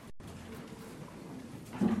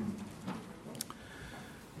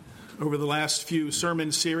Over the last few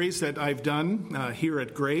sermon series that I've done here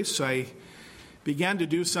at Grace, I began to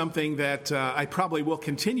do something that I probably will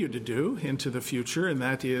continue to do into the future, and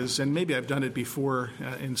that is, and maybe I've done it before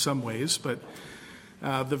in some ways, but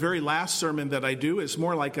the very last sermon that I do is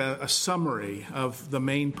more like a summary of the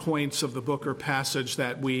main points of the book or passage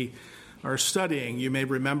that we are studying. You may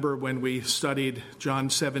remember when we studied John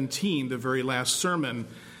 17, the very last sermon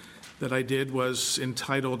that I did was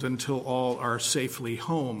entitled "Until All Are Safely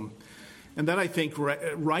Home." And that, I think,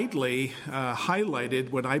 rightly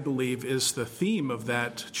highlighted what I believe is the theme of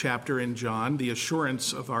that chapter in John, the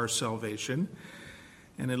assurance of our salvation.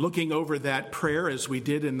 And in looking over that prayer, as we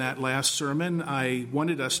did in that last sermon, I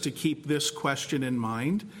wanted us to keep this question in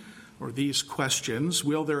mind, or these questions.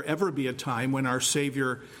 Will there ever be a time when our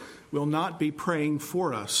Savior will not be praying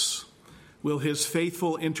for us? Will his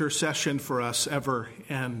faithful intercession for us ever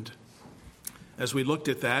end? As we looked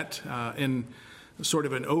at that in sort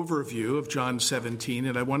of an overview of John 17,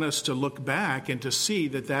 and I want us to look back and to see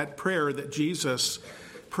that prayer that Jesus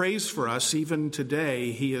prays for us even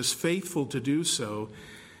today, he is faithful to do so,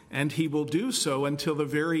 and he will do so until the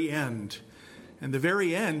very end. And the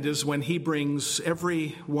very end is when he brings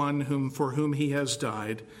everyone for whom he has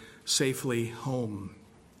died safely home.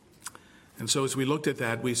 And so as we looked at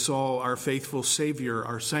that, we saw our faithful Savior,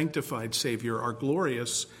 our sanctified Savior, our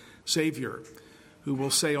glorious Savior, who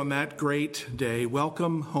will say on that great day,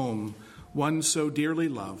 "Welcome home, one so dearly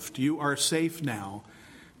loved. You are safe now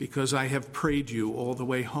because I have prayed you all the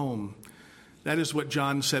way home." That is what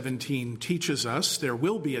John 17 teaches us. There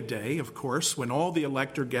will be a day, of course, when all the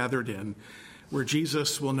elect are gathered in, where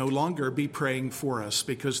Jesus will no longer be praying for us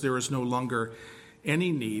because there is no longer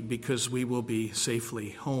any need, because we will be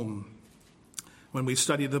safely home. When we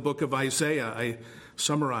studied the book of Isaiah, I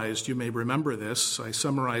summarized, you may remember this, I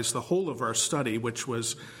summarized the whole of our study, which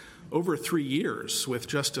was over 3 years, with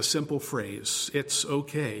just a simple phrase: "It's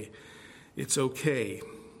okay. It's okay."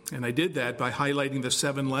 And I did that by highlighting the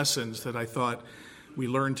 7 lessons that I thought we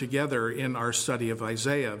learned together in our study of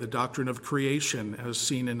Isaiah: the doctrine of creation as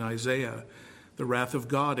seen in Isaiah, the wrath of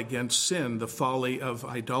God against sin, the folly of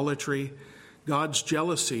idolatry, God's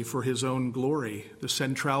jealousy for his own glory, the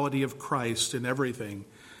centrality of Christ in everything,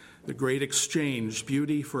 the great exchange,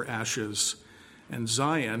 beauty for ashes, and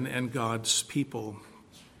Zion and God's people.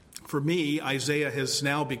 For me, Isaiah has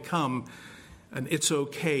now become an "it's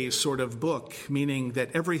okay" sort of book, meaning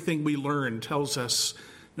that everything we learn tells us,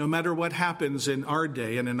 no matter what happens in our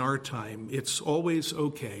day and in our time, it's always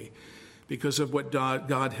okay because of what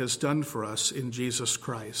God has done for us in Jesus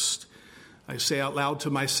Christ. I say out loud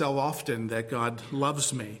to myself often that God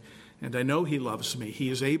loves me, and I know he loves me. He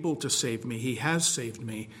is able to save me. He has saved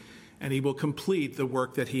me, and he will complete the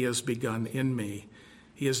work that he has begun in me.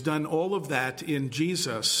 He has done all of that in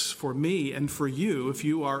Jesus for me and for you if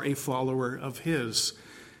you are a follower of his.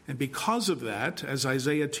 And because of that, as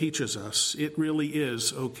Isaiah teaches us, it really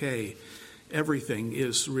is okay. Everything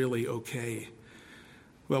is really okay.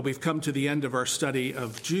 Well, we've come to the end of our study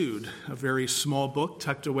of Jude, a very small book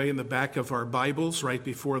tucked away in the back of our Bibles right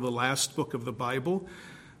before the last book of the Bible,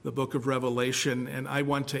 the book of Revelation. And I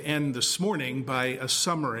want to end this morning by a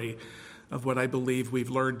summary of what I believe we've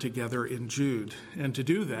learned together in Jude. And to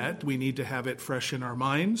do that, we need to have it fresh in our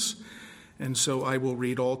minds. And so I will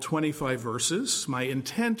read all 25 verses. My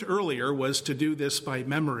intent earlier was to do this by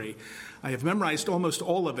memory. I have memorized almost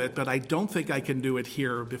all of it, but I don't think I can do it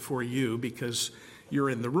here before you because you're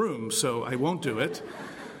in the room, so I won't do it.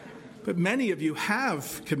 But many of you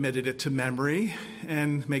have committed it to memory,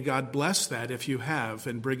 and may God bless that if you have,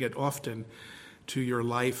 and bring it often to your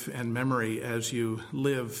life and memory as you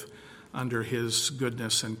live under his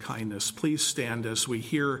goodness and kindness. Please stand as we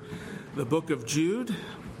hear the book of Jude,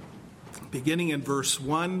 beginning in verse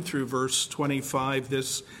 1 through verse 25.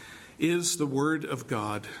 This is the word of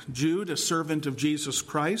God. Jude, a servant of Jesus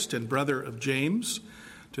Christ and brother of James,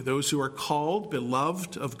 to those who are called,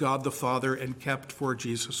 beloved of God the Father, and kept for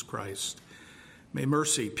Jesus Christ. May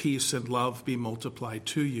mercy, peace, and love be multiplied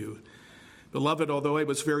to you. Beloved, although I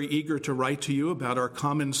was very eager to write to you about our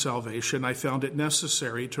common salvation, I found it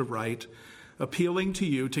necessary to write, appealing to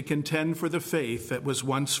you to contend for the faith that was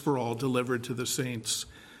once for all delivered to the saints.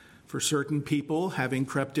 For certain people, have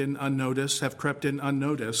crept in unnoticed,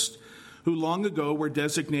 who long ago were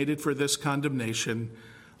designated for this condemnation,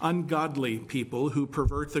 ungodly people who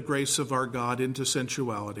pervert the grace of our God into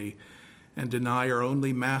sensuality and deny our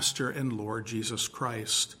only Master and Lord, Jesus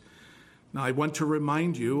Christ. Now I want to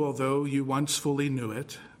remind you, although you once fully knew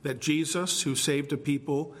it, that Jesus, who saved a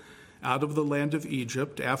people out of the land of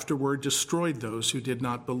Egypt, afterward destroyed those who did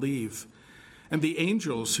not believe. And the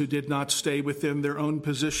angels who did not stay within their own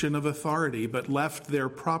position of authority, but left their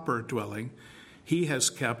proper dwelling, he has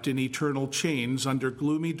kept in eternal chains under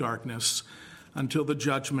gloomy darkness until the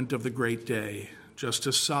judgment of the great day, just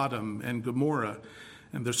as Sodom and Gomorrah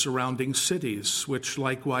and the surrounding cities, which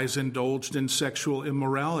likewise indulged in sexual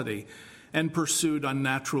immorality and pursued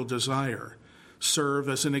unnatural desire, serve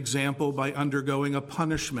as an example by undergoing a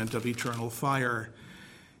punishment of eternal fire.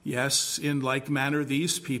 Yes, in like manner,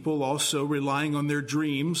 these people also, relying on their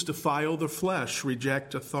dreams, defile the flesh,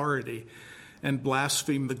 reject authority, and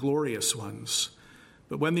blaspheme the glorious ones.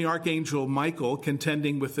 But when the archangel Michael,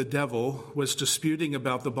 contending with the devil, was disputing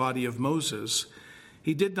about the body of Moses,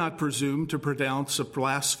 he did not presume to pronounce a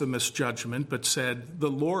blasphemous judgment, but said, "The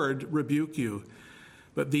Lord rebuke you."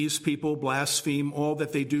 But these people blaspheme all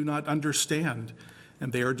that they do not understand,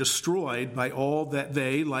 and they are destroyed by all that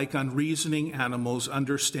they, like unreasoning animals,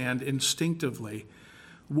 understand instinctively.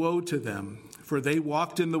 Woe to them, for they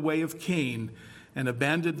walked in the way of Cain and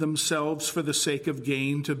abandoned themselves for the sake of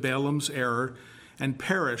gain to Balaam's error and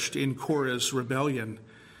perished in Korah's rebellion.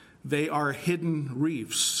 They are hidden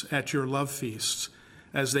reefs at your love feasts,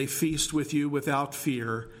 as they feast with you without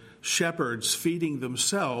fear, shepherds feeding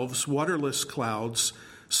themselves, waterless clouds,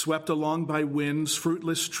 swept along by winds,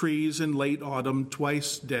 fruitless trees in late autumn,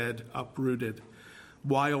 twice dead, uprooted,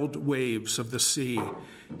 wild waves of the sea,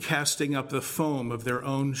 casting up the foam of their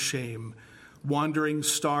own shame, wandering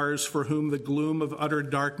stars for whom the gloom of utter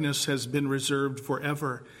darkness has been reserved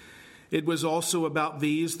forever. It was also about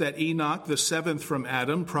these that Enoch, the seventh from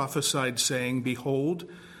Adam, prophesied, saying, "Behold,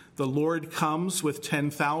 the Lord comes with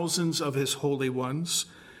 10,000s of his holy ones,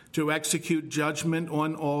 to execute judgment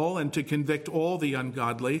on all and to convict all the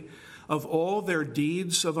ungodly of all their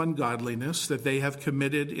deeds of ungodliness that they have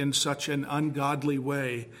committed in such an ungodly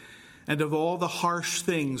way, and of all the harsh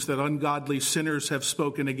things that ungodly sinners have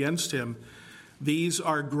spoken against him. These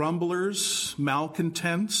are grumblers,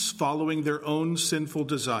 malcontents, following their own sinful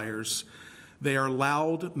desires. They are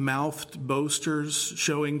loud-mouthed boasters,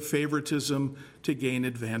 showing favoritism to gain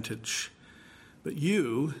advantage. But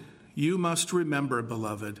you must remember,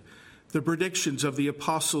 beloved, the predictions of the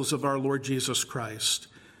apostles of our Lord Jesus Christ.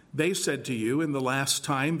 They said to you, in the last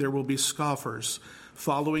time there will be scoffers,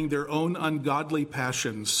 following their own ungodly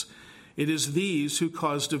passions. It is these who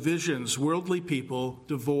cause divisions, worldly people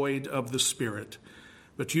devoid of the Spirit.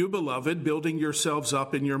 But you, beloved, building yourselves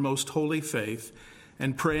up in your most holy faith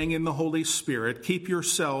and praying in the Holy Spirit, keep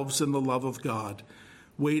yourselves in the love of God,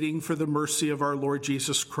 waiting for the mercy of our Lord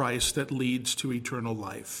Jesus Christ that leads to eternal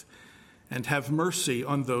life. And have mercy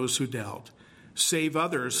on those who doubt. Save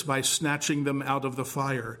others by snatching them out of the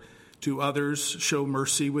fire. To others show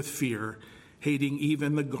mercy with fear, hating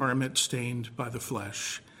even the garment stained by the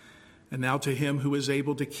flesh. And now to him who is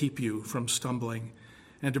able to keep you from stumbling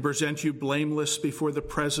and to present you blameless before the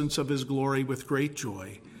presence of his glory with great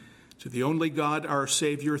joy. To the only God, our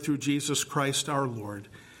Savior, through Jesus Christ our Lord,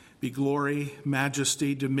 be glory,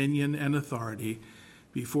 majesty, dominion, and authority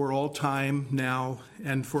before all time, now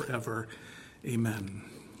and forever. Amen.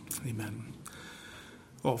 Amen.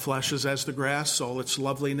 All flesh is as the grass, all its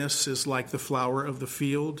loveliness is like the flower of the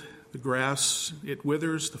field. The grass, it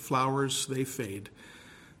withers, the flowers, they fade.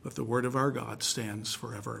 But the word of our God stands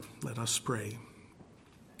forever. Let us pray.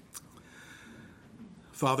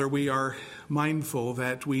 Father, we are mindful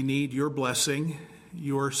that we need your blessing,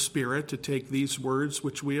 your Spirit, to take these words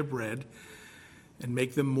which we have read and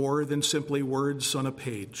make them more than simply words on a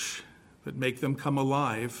page, but make them come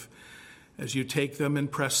alive as you take them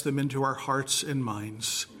and press them into our hearts and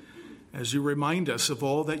minds, as you remind us of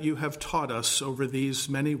all that you have taught us over these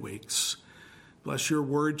many weeks. Bless your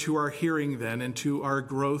word to our hearing then and to our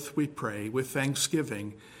growth, we pray, with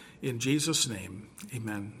thanksgiving. In Jesus' name,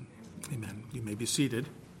 amen. Amen. You may be seated.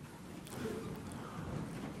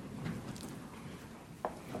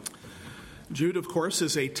 Jude, of course,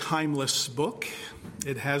 is a timeless book.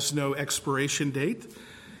 It has no expiration date.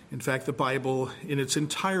 In fact, the Bible in its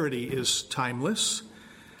entirety is timeless.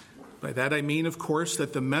 By that I mean, of course,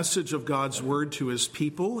 that the message of God's word to his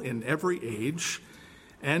people in every age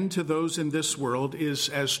and to those in this world is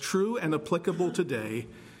as true and applicable today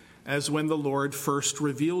as when the Lord first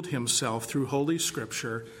revealed himself through Holy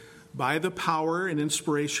Scripture by the power and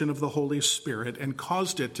inspiration of the Holy Spirit and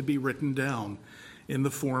caused it to be written down in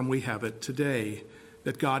the form we have it today,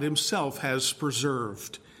 that God himself has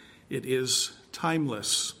preserved. It is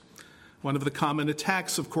timeless. One of the common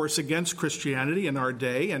attacks, of course, against Christianity in our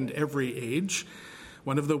day and every age,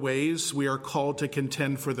 one of the ways we are called to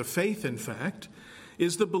contend for the faith, in fact,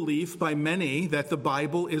 is the belief by many that the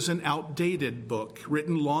Bible is an outdated book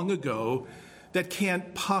written long ago that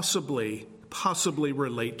can't possibly possibly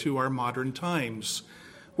relate to our modern times.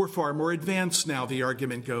 We're far more advanced now, the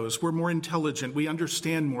argument goes. We're more intelligent. We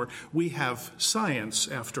understand more. We have science,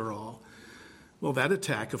 after all. Well, that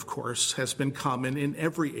attack, of course, has been common in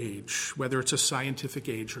every age, whether it's a scientific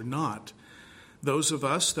age or not. Those of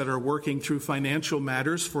us that are working through financial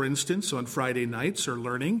matters, for instance, on Friday nights are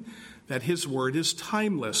learning that his word is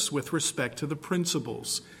timeless with respect to the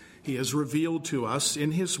principles he has revealed to us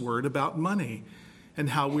in his word about money and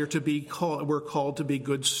how we're called to be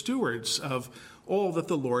good stewards of all that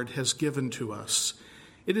the Lord has given to us.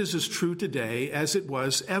 It is as true today as it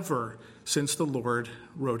was ever since the Lord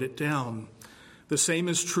wrote it down. The same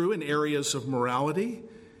is true in areas of morality,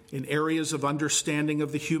 in areas of understanding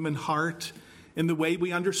of the human heart, in the way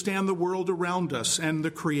we understand the world around us and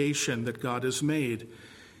the creation that God has made.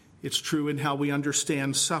 It's true in how we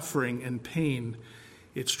understand suffering and pain.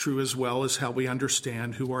 It's true as well as how we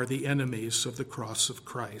understand who are the enemies of the cross of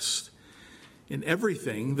Christ. In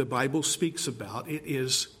everything the Bible speaks about, it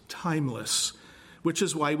is timeless, which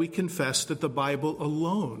is why we confess that the Bible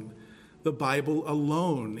alone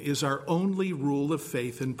is our only rule of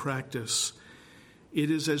faith and practice. It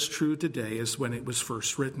is as true today as when it was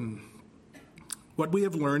first written. What we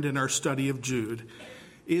have learned in our study of Jude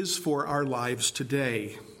is for our lives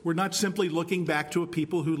today. We're not simply looking back to a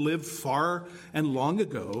people who lived far and long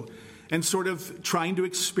ago and sort of trying to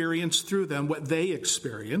experience through them what they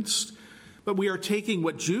experienced, but we are taking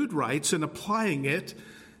what Jude writes and applying it,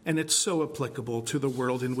 and it's so applicable to the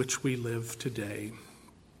world in which we live today.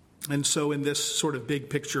 And so in this sort of big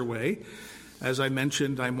picture way, as I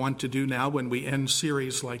mentioned, I want to do now when we end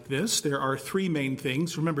series like this, there are three main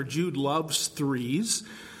things. Remember, Jude loves threes.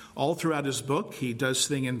 All throughout his book, he does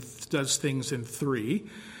things in three.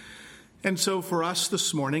 And so for us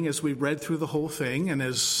this morning, as we read through the whole thing, and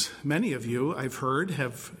as many of you, I've heard,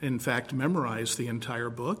 have in fact memorized the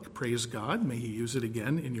entire book, praise God, may he use it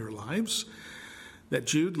again in your lives, that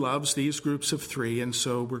Jude loves these groups of three, and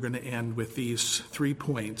so we're going to end with these 3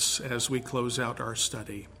 points as we close out our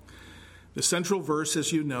study. The central verse,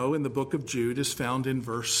 as you know, in the book of Jude is found in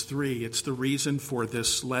verse 3. It's the reason for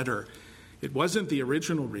this letter. It wasn't the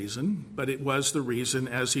original reason, but it was the reason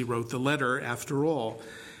as he wrote the letter after all.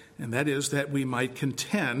 And that is that we might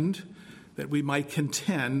contend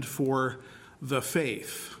for the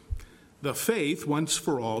faith once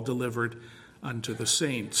for all delivered unto the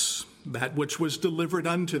saints. That which was delivered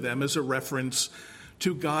unto them is a reference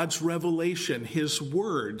to God's revelation, his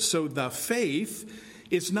word. So the faith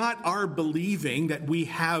is not our believing that we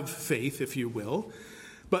have faith, if you will,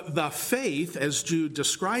 but the faith, as Jude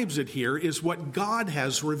describes it here, is what God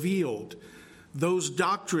has revealed. Those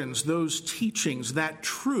doctrines, those teachings, that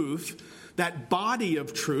truth, that body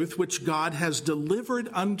of truth which God has delivered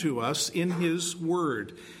unto us in his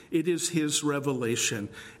word. It is his revelation.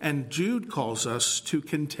 And Jude calls us to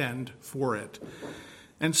contend for it.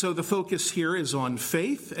 And so the focus here is on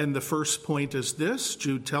faith. And the first point is this.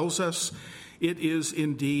 Jude tells us it is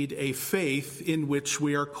indeed a faith in which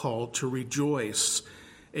we are called to rejoice.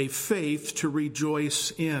 A faith to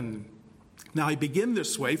rejoice in. Now, I begin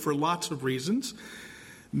this way for lots of reasons,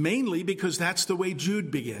 mainly because that's the way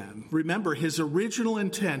Jude began. Remember, his original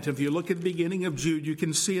intent, if you look at the beginning of Jude, you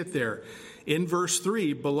can see it there. In verse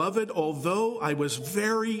 3, "Beloved, although I was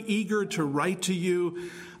very eager to write to you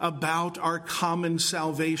about our common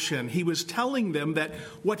salvation," he was telling them that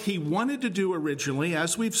what he wanted to do originally,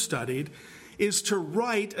 as we've studied, is to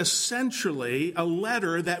write essentially a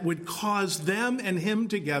letter that would cause them and him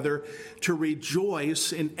together to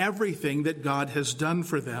rejoice in everything that God has done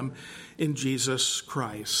for them in Jesus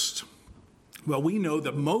Christ. Well, we know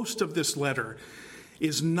that most of this letter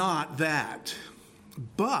is not that.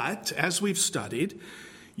 But as we've studied,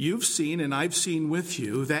 you've seen and I've seen with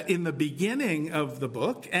you that in the beginning of the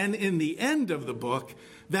book and in the end of the book,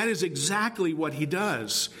 that is exactly what he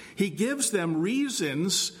does. He gives them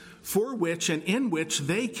reasons for which and in which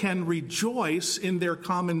they can rejoice in their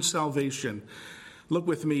common salvation. Look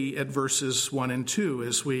with me at verses 1 and 2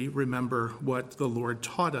 as we remember what the Lord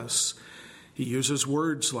taught us. He uses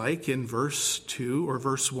words like in verse 2, or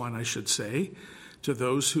verse 1, I should say, to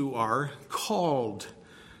those who are called,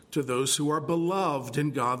 to those who are beloved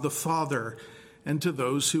in God the Father, and to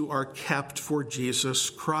those who are kept for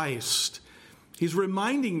Jesus Christ. He's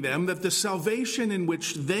reminding them that the salvation in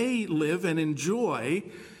which they live and enjoy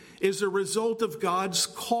is a result of God's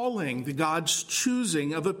calling, God's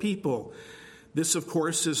choosing of a people. This, of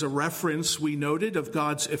course, is a reference, we noted, of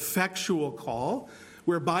God's effectual call,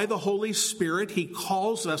 whereby the Holy Spirit, he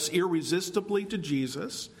calls us irresistibly to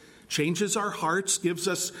Jesus, changes our hearts, gives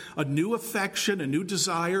us a new affection, a new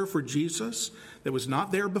desire for Jesus that was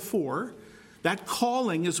not there before. That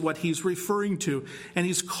calling is what he's referring to. And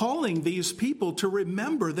he's calling these people to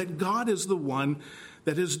remember that God is the one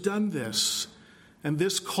that has done this. And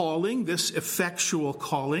this calling, this effectual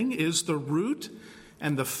calling, is the root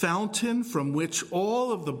and the fountain from which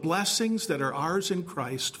all of the blessings that are ours in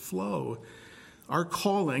Christ flow. Our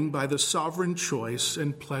calling by the sovereign choice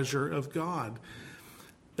and pleasure of God.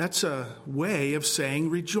 That's a way of saying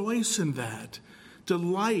rejoice in that.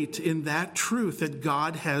 Delight in that truth that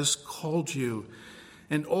God has called you.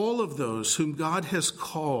 And all of those whom God has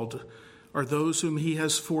called are those whom he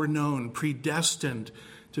has foreknown, predestined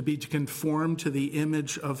to be conformed to the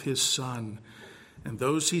image of his Son. And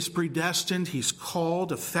those he's predestined, he's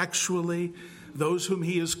called effectually. Those whom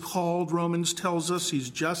he has called, Romans tells us, he's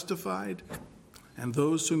justified. And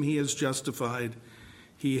those whom he has justified,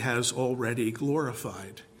 he has already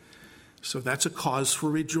glorified. So that's a cause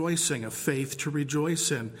for rejoicing, a faith to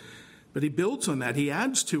rejoice in. But he builds on that. He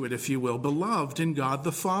adds to it, if you will, beloved in God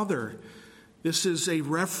the Father. This is a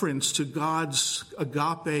reference to God's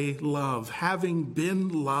agape love, having been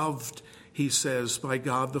loved, he says, by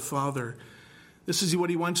God the Father. This is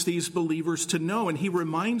what he wants these believers to know, and he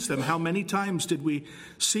reminds them, how many times did we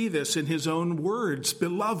see this in his own words?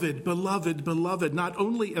 Beloved, beloved, beloved, not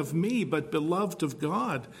only of me, but beloved of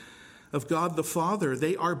God the Father.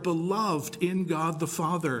 They are beloved in God the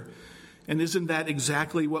Father. And isn't that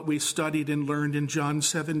exactly what we studied and learned in John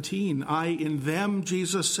 17? I in them,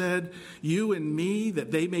 Jesus said, you in me,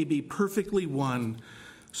 that they may be perfectly one,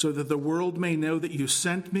 so that the world may know that you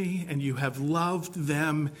sent me and you have loved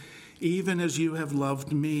them even as you have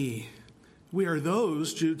loved me. We are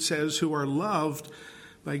those, Jude says, who are loved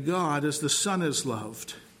by God as the Son is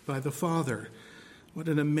loved by the Father. What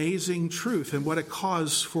an amazing truth and what a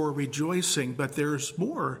cause for rejoicing. But there's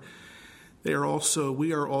more. We are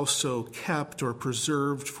also kept or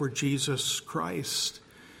preserved for Jesus Christ,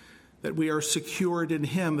 that we are secured in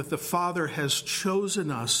him, that the Father has chosen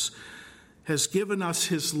us, has given us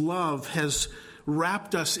his love, has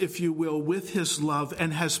wrapped us, if you will, with his love,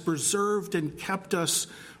 and has preserved and kept us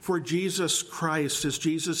for Jesus Christ, as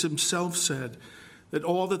Jesus himself said, that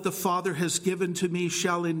all that the Father has given to me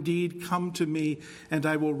shall indeed come to me, and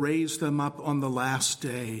I will raise them up on the last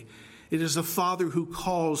day. It is the Father who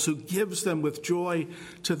calls, who gives them with joy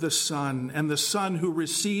to the Son, and the Son who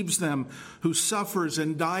receives them, who suffers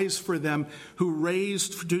and dies for them, who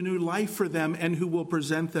raised to new life for them, and who will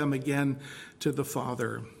present them again to the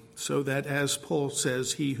Father. So that, as Paul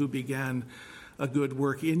says, he who began a good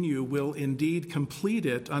work in you will indeed complete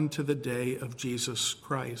it unto the day of Jesus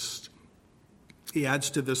Christ. He adds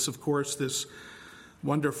to this, of course, this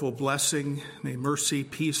wonderful blessing. May mercy,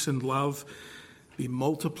 peace, and love be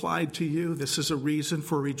multiplied to you. This is a reason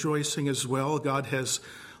for rejoicing as well. God has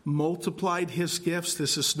multiplied his gifts.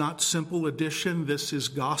 This is not simple addition. This is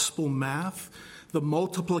gospel math. The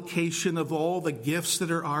multiplication of all the gifts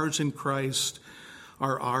that are ours in Christ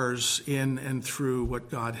are ours in and through what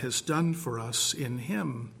God has done for us in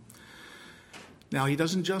him. Now, he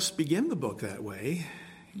doesn't just begin the book that way.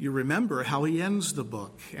 You remember how he ends the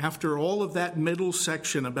book. After all of that middle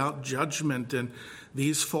section about judgment and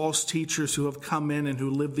these false teachers who have come in and who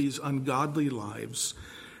live these ungodly lives,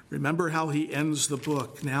 remember how he ends the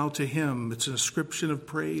book. Now to him, it's an ascription of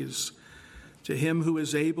praise, to him who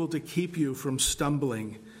is able to keep you from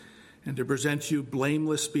stumbling and to present you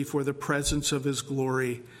blameless before the presence of his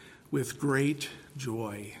glory with great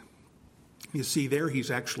joy. You see, there he's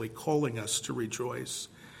actually calling us to rejoice.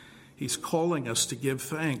 He's calling us to give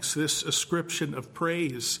thanks. This ascription of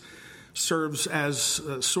praise serves as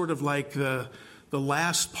sort of like the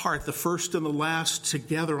last part, the first and the last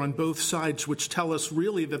together on both sides, which tell us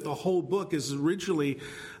really that the whole book is originally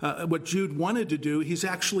what Jude wanted to do. He's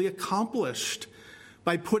actually accomplished.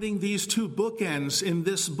 By putting these two bookends in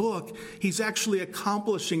this book, he's actually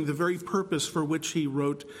accomplishing the very purpose for which he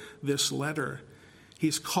wrote this letter.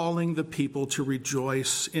 He's calling the people to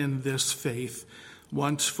rejoice in this faith,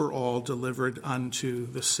 once for all delivered unto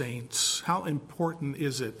the saints. How important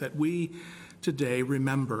is it that we today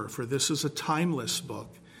remember, for this is a timeless book,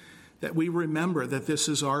 that we remember that this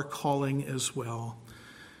is our calling as well.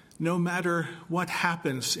 No matter what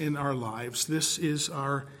happens in our lives, this is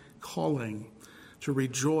our calling, to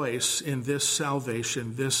rejoice in this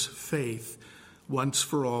salvation, this faith, once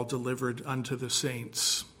for all delivered unto the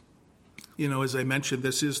saints. You know, as I mentioned,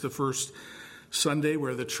 this is the first Sunday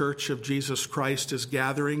where the Church of Jesus Christ is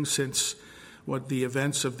gathering since the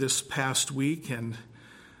events of this past week. And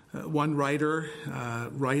one writer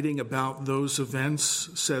writing about those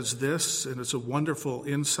events says this, and it's a wonderful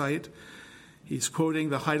insight. He's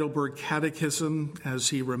quoting the Heidelberg Catechism as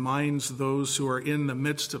he reminds those who are in the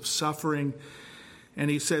midst of suffering. And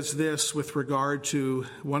he says this with regard to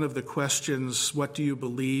one of the questions, what do you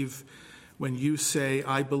believe when you say,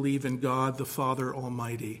 I believe in God, the Father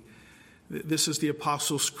Almighty? This is the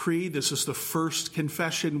Apostles' Creed. This is the first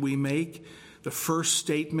confession we make, the first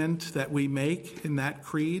statement that we make in that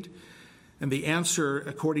creed. And the answer,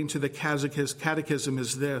 according to the Catechism,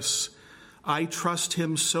 is this: I trust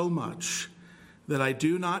him so much that I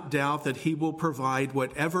do not doubt that he will provide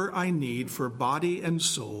whatever I need for body and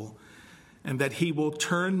soul, and that he will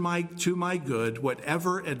turn to my good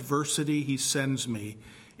whatever adversity he sends me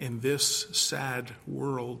in this sad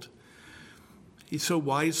world. He so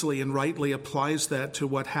wisely and rightly applies that to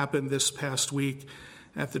what happened this past week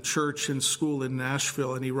at the church and school in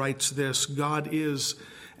Nashville, and he writes this: God is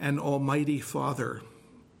an almighty Father.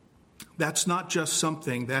 That's not just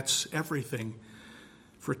something, that's everything.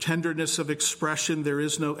 For tenderness of expression, there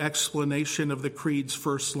is no explanation of the creed's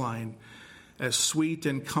first line, as sweet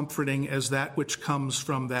and comforting as that which comes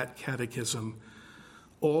from that catechism.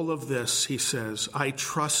 All of this, he says, I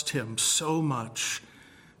trust him so much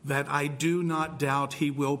that I do not doubt he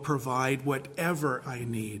will provide whatever I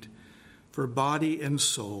need for body and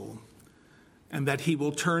soul, and that he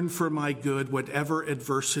will turn for my good whatever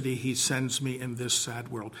adversity he sends me in this sad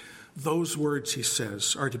world. Those words, he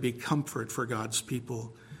says, are to be comfort for God's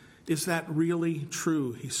people. Is that really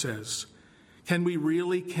true, he says? Can we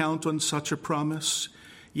really count on such a promise?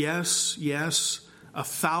 Yes, yes,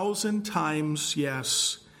 1,000 times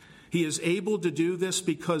yes. He is able to do this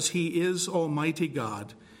because he is Almighty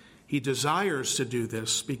God. He desires to do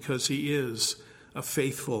this because he is a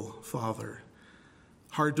faithful Father.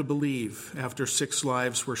 Hard to believe after 6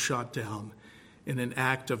 lives were shot down in an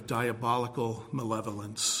act of diabolical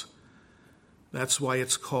malevolence. That's why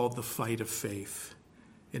it's called the fight of faith.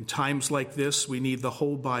 In times like this, we need the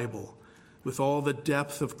whole Bible, with all the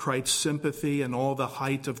depth of Christ's sympathy and all the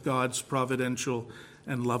height of God's providential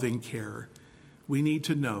and loving care. We need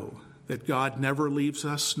to know that God never leaves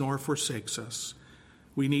us nor forsakes us.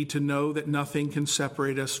 We need to know that nothing can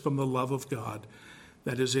separate us from the love of God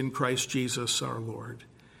that is in Christ Jesus our Lord.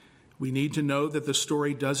 We need to know that the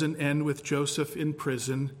story doesn't end with Joseph in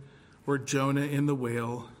prison, or Jonah in the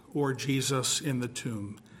whale, or Jesus in the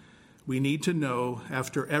tomb. We need to know,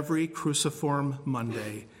 after every cruciform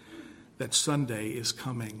Monday, that Sunday is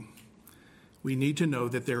coming. We need to know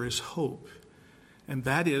that there is hope, and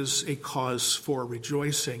that is a cause for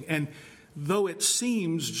rejoicing. And though it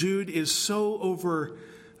seems Jude is so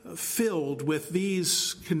overfilled with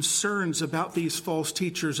these concerns about these false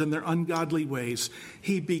teachers and their ungodly ways,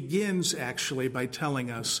 he begins actually by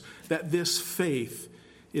telling us that this faith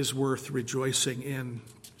is worth rejoicing in.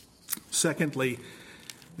 Secondly,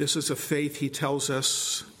 this is a faith, he tells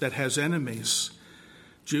us, that has enemies.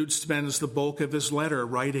 Jude spends the bulk of his letter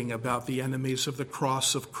writing about the enemies of the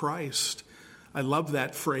cross of Christ. I love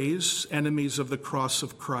that phrase, enemies of the cross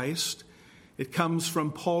of Christ. It comes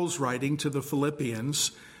from Paul's writing to the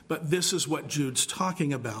Philippians, but this is what Jude's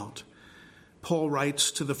talking about. Paul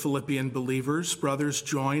writes to the Philippian believers, brothers,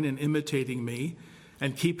 join in imitating me,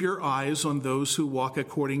 and keep your eyes on those who walk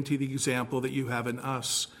according to the example that you have in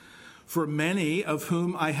us. For many of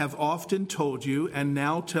whom I have often told you, and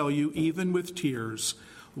now tell you even with tears,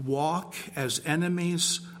 walk as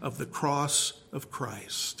enemies of the cross of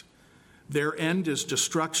Christ. Their end is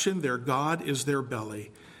destruction, their God is their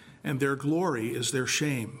belly, and their glory is their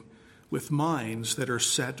shame, with minds that are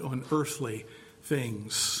set on earthly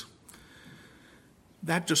things.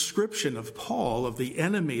 That description of Paul of the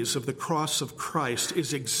enemies of the cross of Christ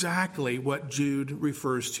is exactly what Jude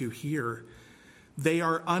refers to here. They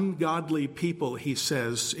are ungodly people, he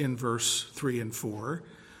says in verse 3 and 4,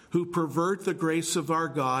 who pervert the grace of our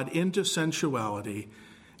God into sensuality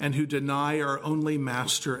and who deny our only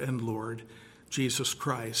Master and Lord, Jesus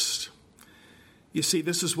Christ. You see,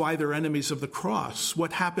 this is why they're enemies of the cross.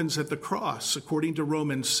 What happens at the cross? According to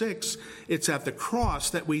Romans 6, it's at the cross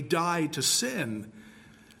that we die to sin.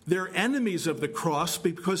 They're enemies of the cross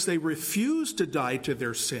because they refuse to die to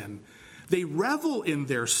their sin. They revel in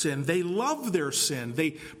their sin. They love their sin.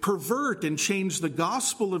 They pervert and change the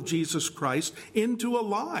gospel of Jesus Christ into a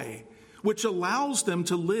lie, which allows them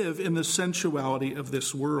to live in the sensuality of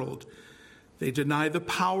this world. They deny the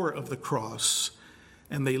power of the cross,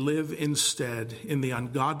 and they live instead in the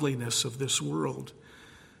ungodliness of this world.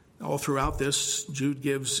 All throughout this, Jude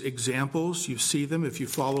gives examples. You see them if you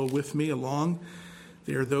follow with me along.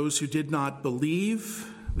 There are those who did not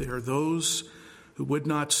believe. There are those who would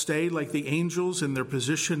not stay like the angels in their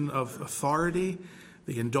position of authority.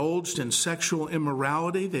 They indulged in sexual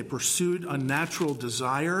immorality. They pursued unnatural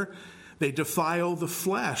desire. They defile the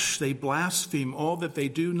flesh. They blaspheme all that they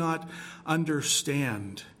do not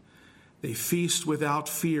understand. They feast without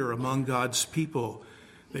fear among God's people.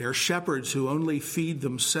 They are shepherds who only feed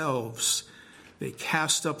themselves. They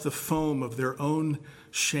cast up the foam of their own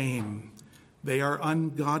shame. They are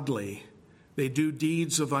ungodly. They do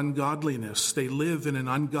deeds of ungodliness. They live in an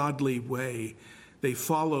ungodly way. They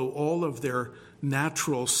follow all of their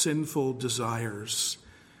natural sinful desires.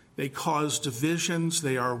 They cause divisions.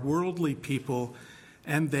 They are worldly people,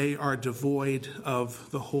 and they are devoid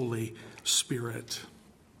of the Holy Spirit.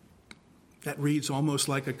 That reads almost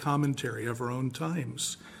like a commentary of our own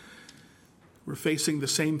times. We're facing the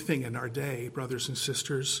same thing in our day, brothers and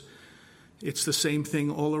sisters. It's the same thing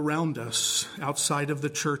all around us, outside of the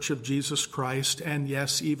Church of Jesus Christ, and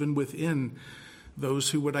yes, even within those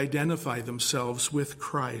who would identify themselves with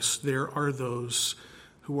Christ. There are those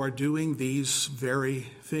who are doing these very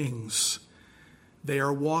things. They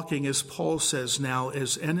are walking, as Paul says now,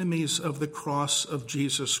 as enemies of the cross of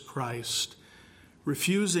Jesus Christ,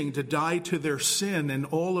 refusing to die to their sin and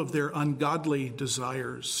all of their ungodly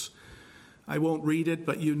desires. I won't read it,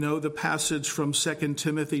 but you know the passage from 2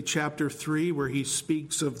 Timothy chapter 3, where he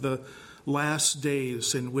speaks of the last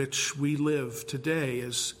days in which we live today,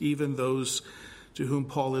 as even those to whom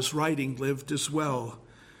Paul is writing lived as well.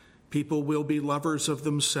 People will be lovers of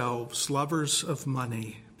themselves, lovers of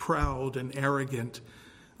money, proud and arrogant,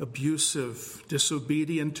 abusive,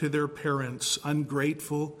 disobedient to their parents,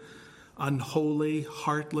 ungrateful, unholy,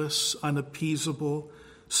 heartless, unappeasable,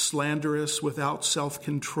 slanderous, without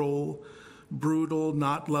self-control, brutal,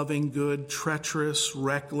 not loving good, treacherous,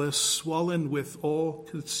 reckless, swollen with all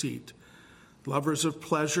conceit, lovers of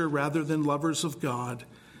pleasure rather than lovers of God,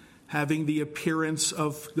 having the appearance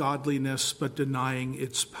of godliness but denying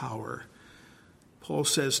its power. Paul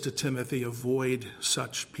says to Timothy, avoid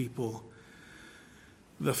such people.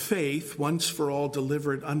 The faith, once for all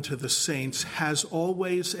delivered unto the saints, has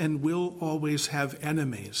always and will always have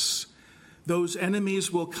enemies. Those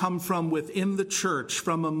enemies will come from within the church,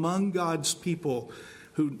 from among God's people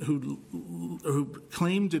who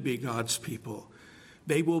claim to be God's people.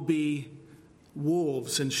 They will be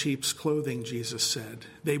wolves in sheep's clothing, Jesus said.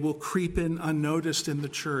 They will creep in unnoticed in the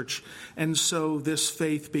church. And so this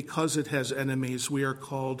faith, because it has enemies, we are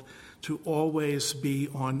called to always be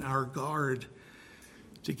on our guard,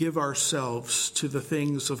 to give ourselves to the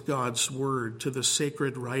things of God's word, to the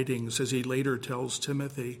sacred writings, as he later tells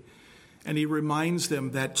Timothy. And he reminds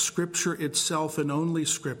them that Scripture itself and only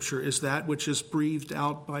Scripture is that which is breathed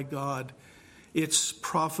out by God. It's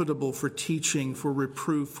profitable for teaching, for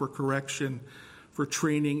reproof, for correction, for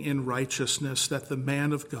training in righteousness, that the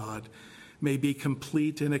man of God may be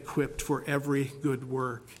complete and equipped for every good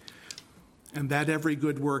work. And that every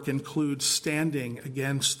good work includes standing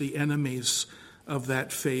against the enemies of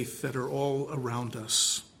that faith that are all around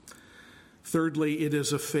us. Thirdly, it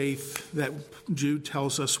is a faith that Jude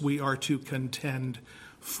tells us we are to contend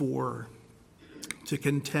for. To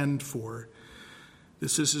contend for.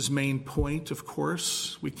 This is his main point, of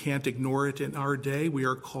course. We can't ignore it in our day. We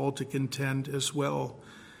are called to contend as well.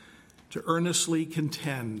 To earnestly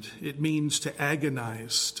contend, it means to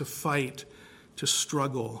agonize, to fight, to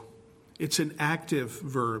struggle. It's an active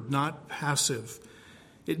verb, not passive.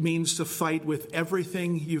 It means to fight with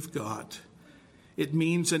everything you've got. It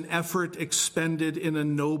means an effort expended in a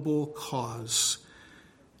noble cause.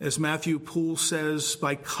 As Matthew Poole says,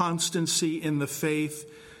 by constancy in the faith,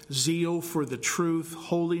 zeal for the truth,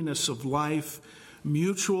 holiness of life,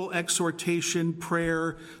 mutual exhortation,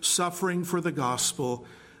 prayer, suffering for the gospel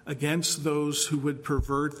against those who would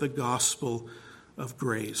pervert the gospel of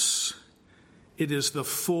grace. It is the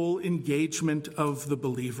full engagement of the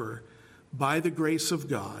believer by the grace of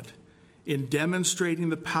God in demonstrating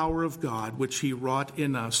the power of God which he wrought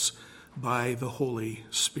in us by the Holy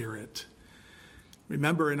Spirit.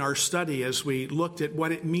 Remember in our study as we looked at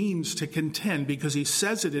what it means to contend, because he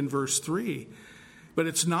says it in verse 3, but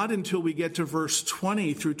it's not until we get to verse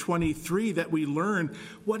 20 through 23 that we learn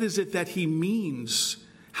what is it that he means.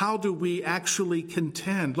 How do we actually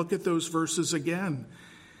contend? Look at those verses again.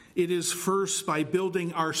 It is first by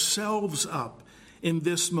building ourselves up in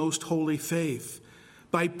this most holy faith,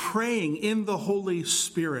 by praying in the Holy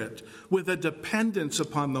Spirit with a dependence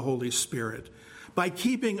upon the Holy Spirit, by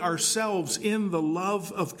keeping ourselves in the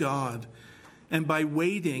love of God, and by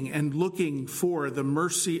waiting and looking for the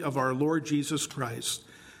mercy of our Lord Jesus Christ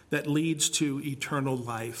that leads to eternal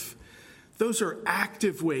life. Those are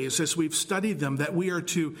active ways, as we've studied them, that we are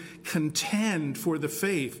to contend for the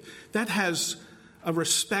faith. That has a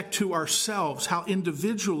respect to ourselves, how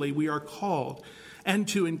individually we are called, and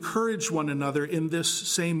to encourage one another in this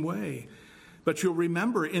same way. But you'll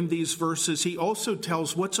remember in these verses, he also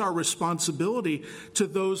tells what's our responsibility to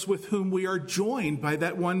those with whom we are joined by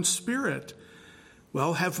that one Spirit.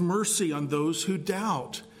 Well, have mercy on those who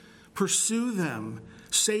doubt. Pursue them.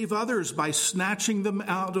 Save others by snatching them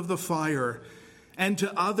out of the fire. And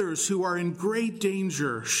to others who are in great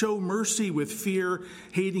danger, show mercy with fear,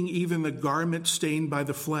 hating even the garment stained by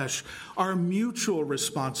the flesh. Our mutual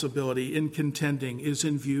responsibility in contending is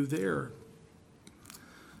in view there.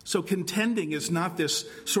 So contending is not this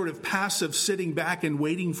sort of passive sitting back and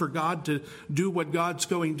waiting for God to do what God's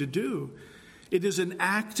going to do. It is an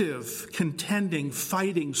active contending,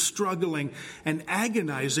 fighting, struggling, and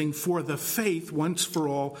agonizing for the faith once for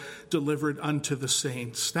all delivered unto the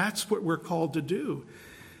saints. That's what we're called to do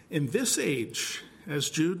in this age, as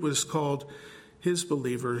Jude was called his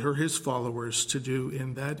believers or his followers to do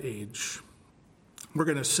in that age. We're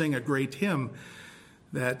going to sing a great hymn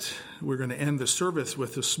that we're going to end the service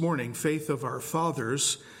with this morning, Faith of Our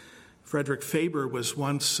Fathers. Frederick Faber was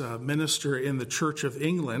once a minister in the Church of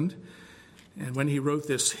England. And when he wrote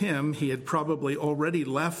this hymn, he had probably already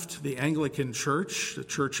left the Anglican Church, the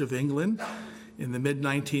Church of England, in the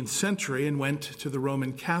mid-19th century and went to the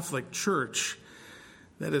Roman Catholic Church.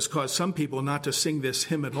 That has caused some people not to sing this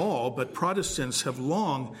hymn at all, but Protestants have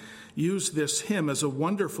long used this hymn as a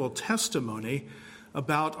wonderful testimony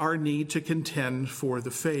about our need to contend for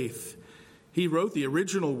the faith. He wrote the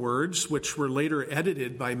original words, which were later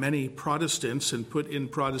edited by many Protestants and put in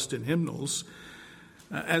Protestant hymnals,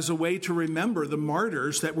 as a way to remember the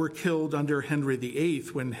martyrs that were killed under Henry VIII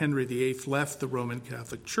when Henry VIII left the Roman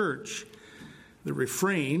Catholic Church. The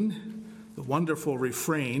refrain, the wonderful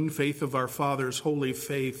refrain, faith of our fathers, holy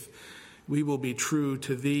faith, we will be true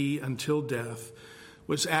to thee until death,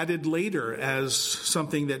 was added later as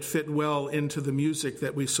something that fit well into the music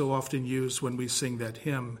that we so often use when we sing that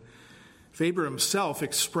hymn. Faber himself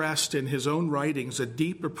expressed in his own writings a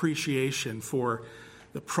deep appreciation for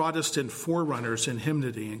the Protestant forerunners in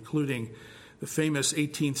hymnody, including the famous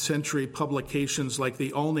 18th century publications like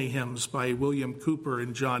the Olney hymns by William Cowper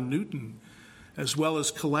and John Newton, as well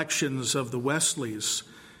as collections of the Wesleys,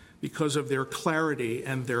 because of their clarity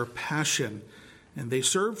and their passion. And they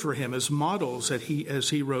served for him as models as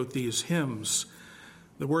he wrote these hymns.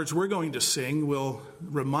 The words we're going to sing will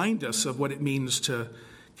remind us of what it means to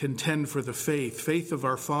contend for the faith of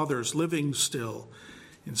our fathers living still,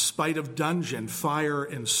 in spite of dungeon, fire,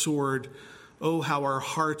 and sword. Oh, how our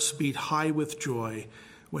hearts beat high with joy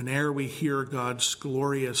whene'er we hear God's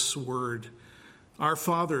glorious word. Our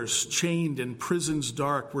fathers, chained in prisons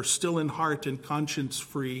dark, were still in heart and conscience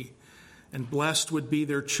free, and blessed would be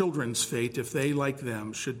their children's fate if they, like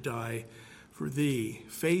them, should die for thee.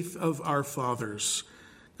 Faith of our fathers,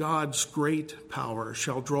 God's great power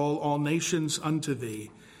shall draw all nations unto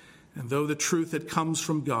thee, and though the truth that comes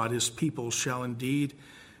from God, his people shall indeed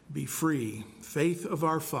be free. Faith of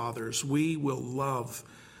our fathers, we will love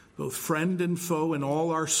both friend and foe in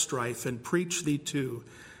all our strife, and preach thee too,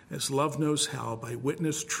 as love knows how, by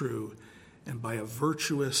witness true and by a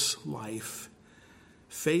virtuous life.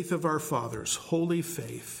 Faith of our fathers, holy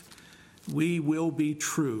faith, we will be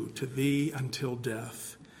true to thee until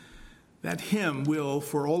death. That hymn will,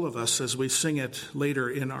 for all of us as we sing it later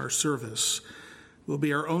in our service, will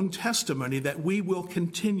be our own testimony that we will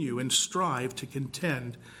continue and strive to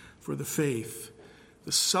contend for the faith,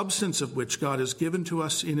 the substance of which God has given to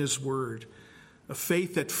us in his word, a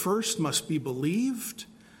faith that first must be believed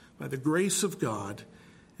by the grace of God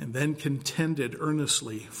and then contended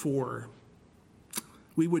earnestly for.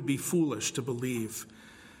 We would be foolish to believe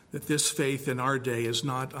that this faith in our day is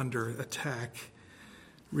not under attack.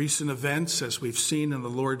 Recent events, as we've seen in the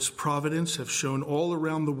Lord's providence, have shown all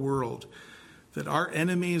around the world that our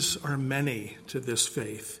enemies are many to this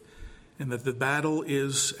faith, and that the battle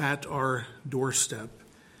is at our doorstep.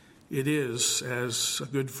 It is, as a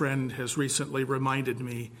good friend has recently reminded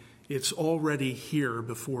me, it's already here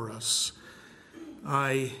before us.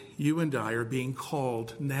 You and I are being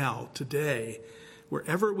called now, today,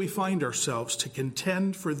 wherever we find ourselves, to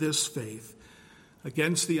contend for this faith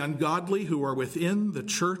against the ungodly who are within the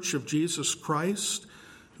church of Jesus Christ,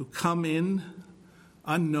 who come in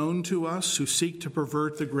unknown to us, who seek to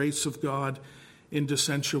pervert the grace of God into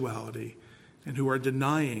sensuality, and who are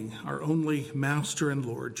denying our only Master and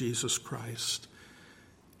Lord, Jesus Christ.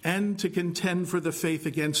 And to contend for the faith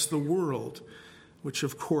against the world, which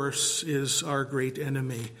of course is our great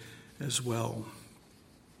enemy as well.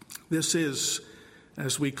 This is,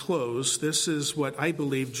 as we close, this is what I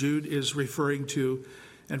believe Jude is referring to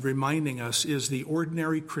and reminding us is the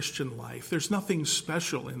ordinary Christian life. There's nothing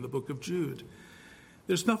special in the book of Jude.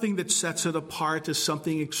 There's nothing that sets it apart as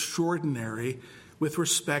something extraordinary, with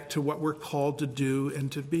respect to what we're called to do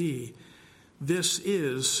and to be. This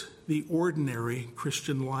is the ordinary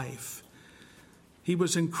Christian life. He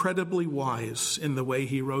was incredibly wise in the way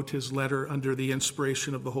he wrote his letter under the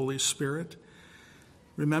inspiration of the Holy Spirit.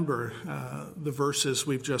 Remember the verses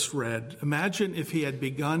we've just read. Imagine if he had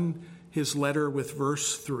begun his letter with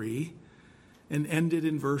verse 3 and ended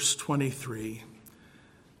in verse 23.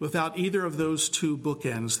 Without either of those two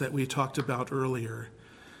bookends that we talked about earlier,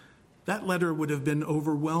 that letter would have been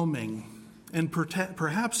overwhelming and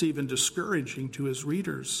perhaps even discouraging to his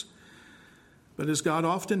readers. But as God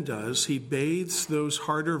often does, he bathes those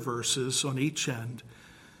harder verses on each end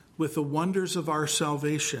with the wonders of our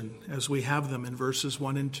salvation as we have them in verses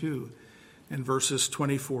 1 and 2 and verses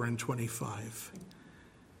 24 and 25.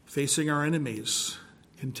 Facing our enemies,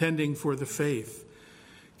 contending for the faith,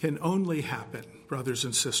 can only happen, brothers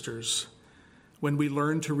and sisters, when we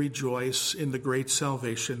learn to rejoice in the great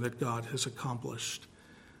salvation that God has accomplished.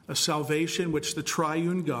 A salvation which the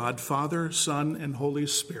triune God, Father, Son, and Holy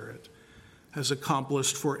Spirit, has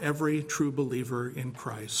accomplished for every true believer in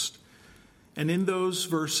Christ. And in those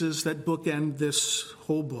verses that bookend this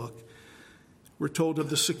whole book, we're told of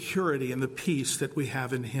the security and the peace that we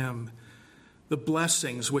have in him, the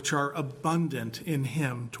blessings which are abundant in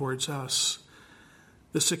him towards us,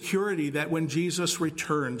 the security that when Jesus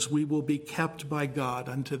returns, we will be kept by God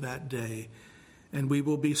unto that day, and we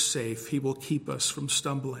will be safe. He will keep us from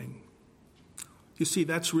stumbling. You see,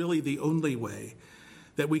 that's really the only way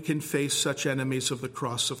that we can face such enemies of the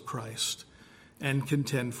cross of Christ and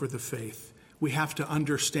contend for the faith. We have to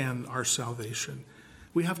understand our salvation.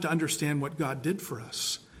 We have to understand what God did for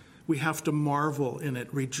us. We have to marvel in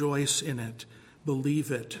it, rejoice in it,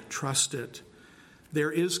 believe it, trust it.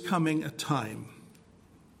 There is coming a time,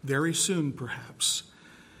 very soon perhaps,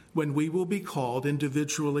 when we will be called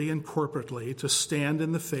individually and corporately to stand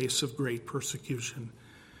in the face of great persecution.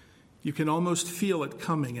 You can almost feel it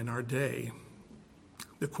coming in our day.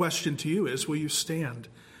 The question to you is, will you stand?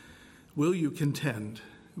 Will you contend?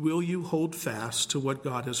 Will you hold fast to what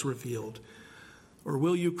God has revealed? Or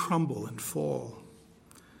will you crumble and fall?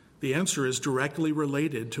 The answer is directly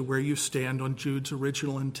related to where you stand on Jude's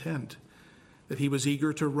original intent, that he was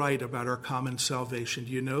eager to write about our common salvation.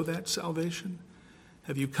 Do you know that salvation?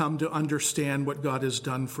 Have you come to understand what God has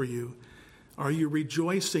done for you? Are you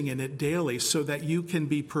rejoicing in it daily so that you can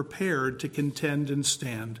be prepared to contend and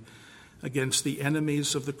stand against the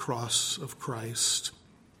enemies of the cross of Christ?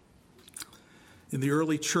 In the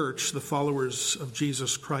early church, the followers of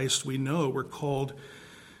Jesus Christ, we know, were called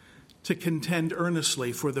to contend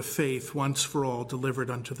earnestly for the faith once for all delivered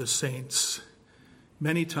unto the saints.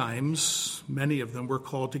 Many times, many of them were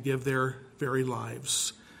called to give their very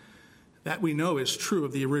lives. That we know is true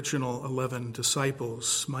of the original 11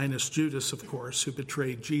 disciples, minus Judas, of course, who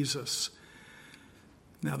betrayed Jesus.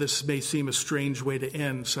 Now, this may seem a strange way to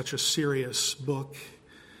end such a serious book,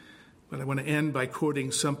 but I want to end by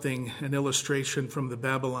quoting an illustration from the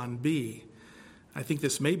Babylon Bee. I think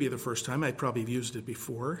this may be the first time. I probably have used it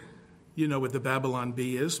before. You know what the Babylon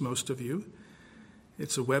Bee is, most of you.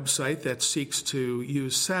 It's a website that seeks to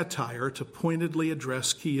use satire to pointedly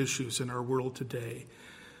address key issues in our world today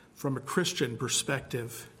from a Christian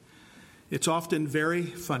perspective. It's often very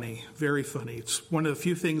funny, very funny. It's one of the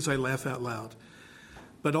few things I laugh out loud,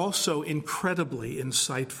 but also incredibly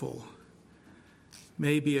insightful.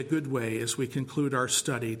 May be a good way as we conclude our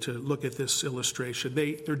study to look at this illustration.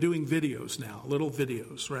 They're doing videos now, little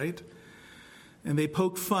videos, right? And they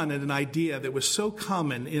poke fun at an idea that was so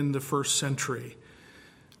common in the first century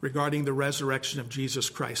regarding the resurrection of Jesus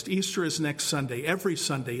Christ. Easter is next Sunday. Every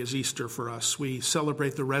Sunday is Easter for us. We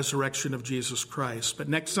celebrate the resurrection of Jesus Christ. But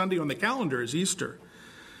next Sunday on the calendar is Easter.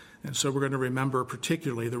 And so we're going to remember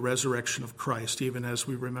particularly the resurrection of Christ, even as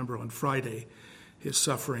we remember on Friday his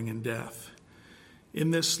suffering and death. In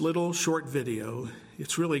this little short video,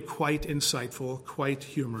 it's really quite insightful, quite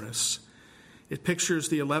humorous. It pictures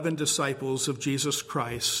the 11 disciples of Jesus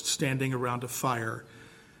Christ standing around a fire.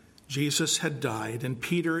 Jesus had died, and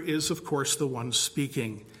Peter is, of course, the one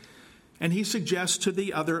speaking. And he suggests to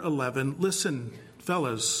the other 11, listen,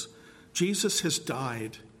 fellas, Jesus has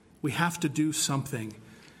died. We have to do something.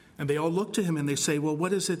 And they all look to him and they say, well,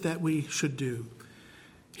 what is it that we should do?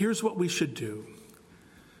 Here's what we should do.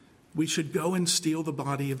 We should go and steal the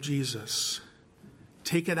body of Jesus.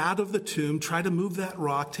 Take it out of the tomb, try to move that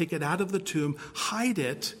rock, take it out of the tomb, hide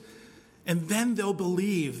it, and then they'll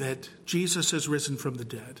believe that Jesus has risen from the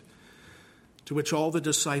dead. To which all the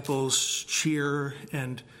disciples cheer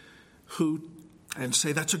and hoot and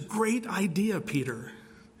say, that's a great idea, Peter.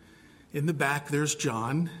 In the back, there's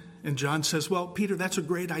John, and John says, well, Peter, that's a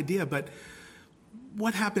great idea, but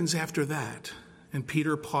what happens after that? And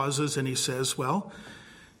Peter pauses and he says, well,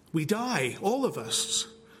 we die, all of us.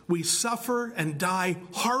 We suffer and die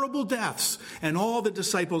horrible deaths. And all the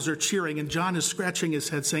disciples are cheering, and John is scratching his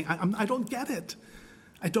head saying, I don't get it.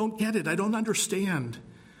 I don't get it. I don't understand.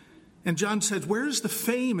 And John says, where does the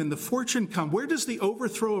fame and the fortune come? Where does the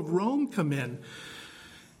overthrow of Rome come in?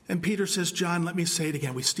 And Peter says, John, let me say it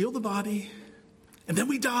again. We steal the body, and then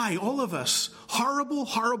we die, all of us. Horrible,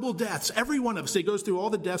 horrible deaths. Every one of us. He goes through all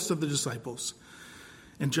the deaths of the disciples.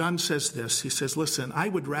 And John says this. He says, listen, I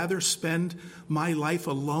would rather spend my life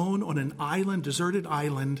alone on an island, deserted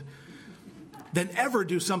island, than ever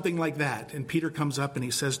do something like that. And Peter comes up and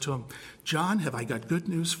he says to him, John, have I got good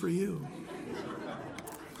news for you?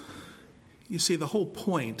 You see, the whole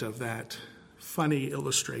point of that funny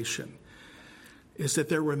illustration is that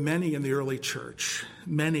there were many in the early church,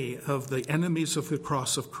 many of the enemies of the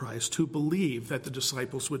cross of Christ, who believed that the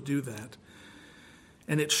disciples would do that.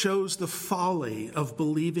 And it shows the folly of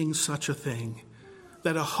believing such a thing,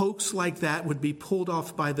 that a hoax like that would be pulled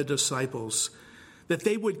off by the disciples, that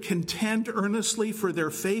they would contend earnestly for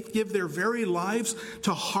their faith, give their very lives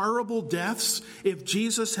to horrible deaths if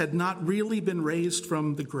Jesus had not really been raised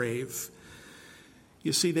from the grave.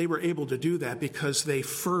 You see, they were able to do that because they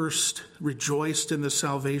first rejoiced in the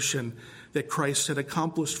salvation that Christ had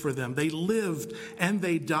accomplished for them. They lived and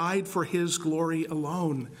they died for his glory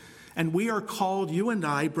alone. And we are called, you and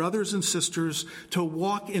I, brothers and sisters, to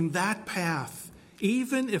walk in that path,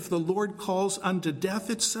 even if the Lord calls unto death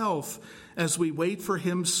itself, as we wait for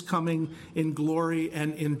him coming in glory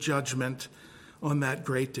and in judgment on that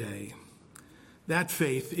great day. That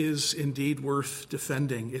faith is indeed worth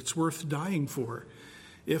defending. It's worth dying for,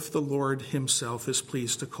 if the Lord himself is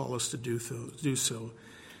pleased to call us to do so,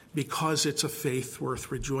 because it's a faith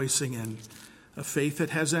worth rejoicing in, a faith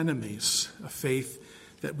that has enemies, a faith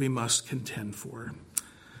that we must contend for.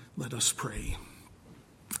 Let us pray.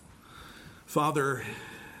 Father,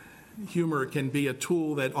 humor can be a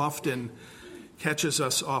tool that often catches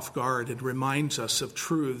us off guard. It reminds us of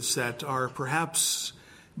truths that are perhaps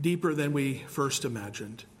deeper than we first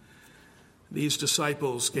imagined. These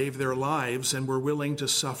disciples gave their lives and were willing to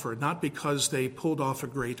suffer, not because they pulled off a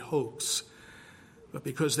great hoax, but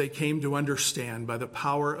because they came to understand by the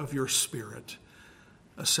power of your Spirit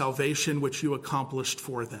a salvation which you accomplished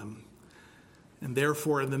for them. And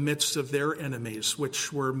therefore, in the midst of their enemies,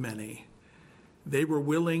 which were many, they were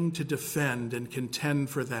willing to defend and contend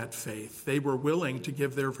for that faith. They were willing to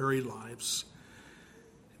give their very lives.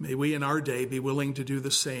 May we in our day be willing to do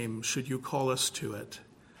the same, should you call us to it.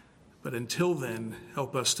 But until then,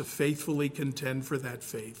 help us to faithfully contend for that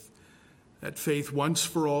faith once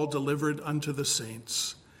for all delivered unto the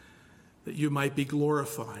saints, that you might be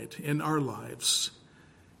glorified in our lives.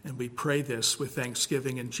 And we pray this with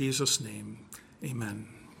thanksgiving in Jesus' name. Amen.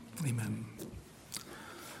 Amen.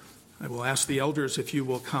 I will ask the elders if you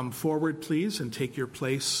will come forward, please, and take your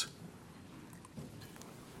place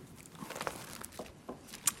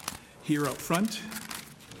here up front.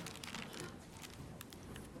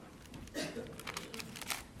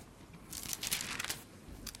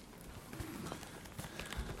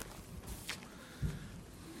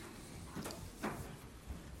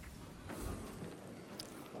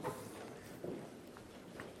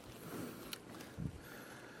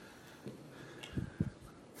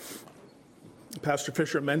 Pastor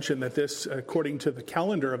Fisher mentioned that this, according to the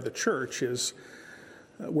calendar of the church, is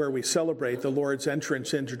where we celebrate the Lord's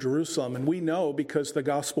entrance into Jerusalem. And we know, because the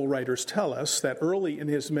gospel writers tell us, that early in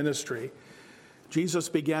his ministry, Jesus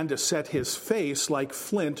began to set his face like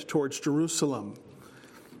flint towards Jerusalem.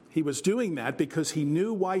 He was doing that because he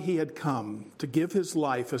knew why he had come, to give his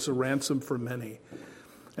life as a ransom for many.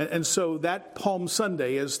 And so that Palm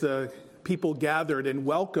Sunday, as the people gathered and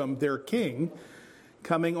welcomed their king,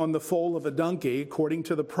 coming on the foal of a donkey, according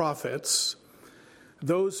to the prophets,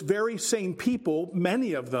 those very same people,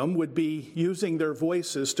 many of them, would be using their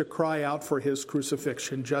voices to cry out for his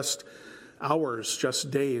crucifixion just hours, just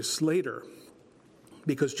days later,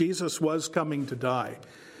 because Jesus was coming to die.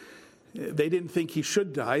 They didn't think he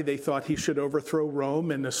should die. They thought he should overthrow Rome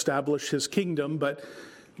and establish his kingdom, but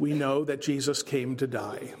we know that Jesus came to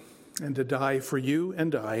die, and to die for you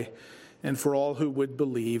and I, and for all who would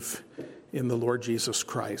believe in the Lord Jesus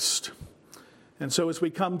Christ. And so as we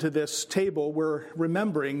come to this table, we're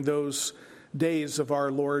remembering those days of our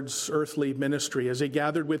Lord's earthly ministry as he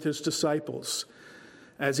gathered with his disciples,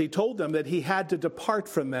 as he told them that he had to depart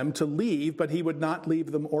from them to leave, but he would not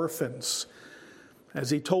leave them orphans, as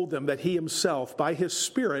he told them that he himself, by his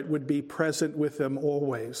Spirit, would be present with them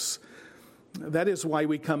always. That is why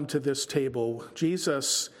we come to this table.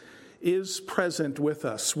 Jesus is present with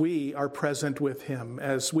us. We are present with him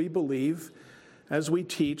as we believe, as we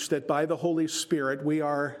teach that by the Holy Spirit we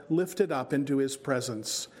are lifted up into his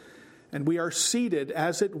presence, and we are seated,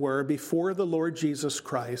 as it were, before the Lord Jesus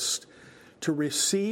Christ to receive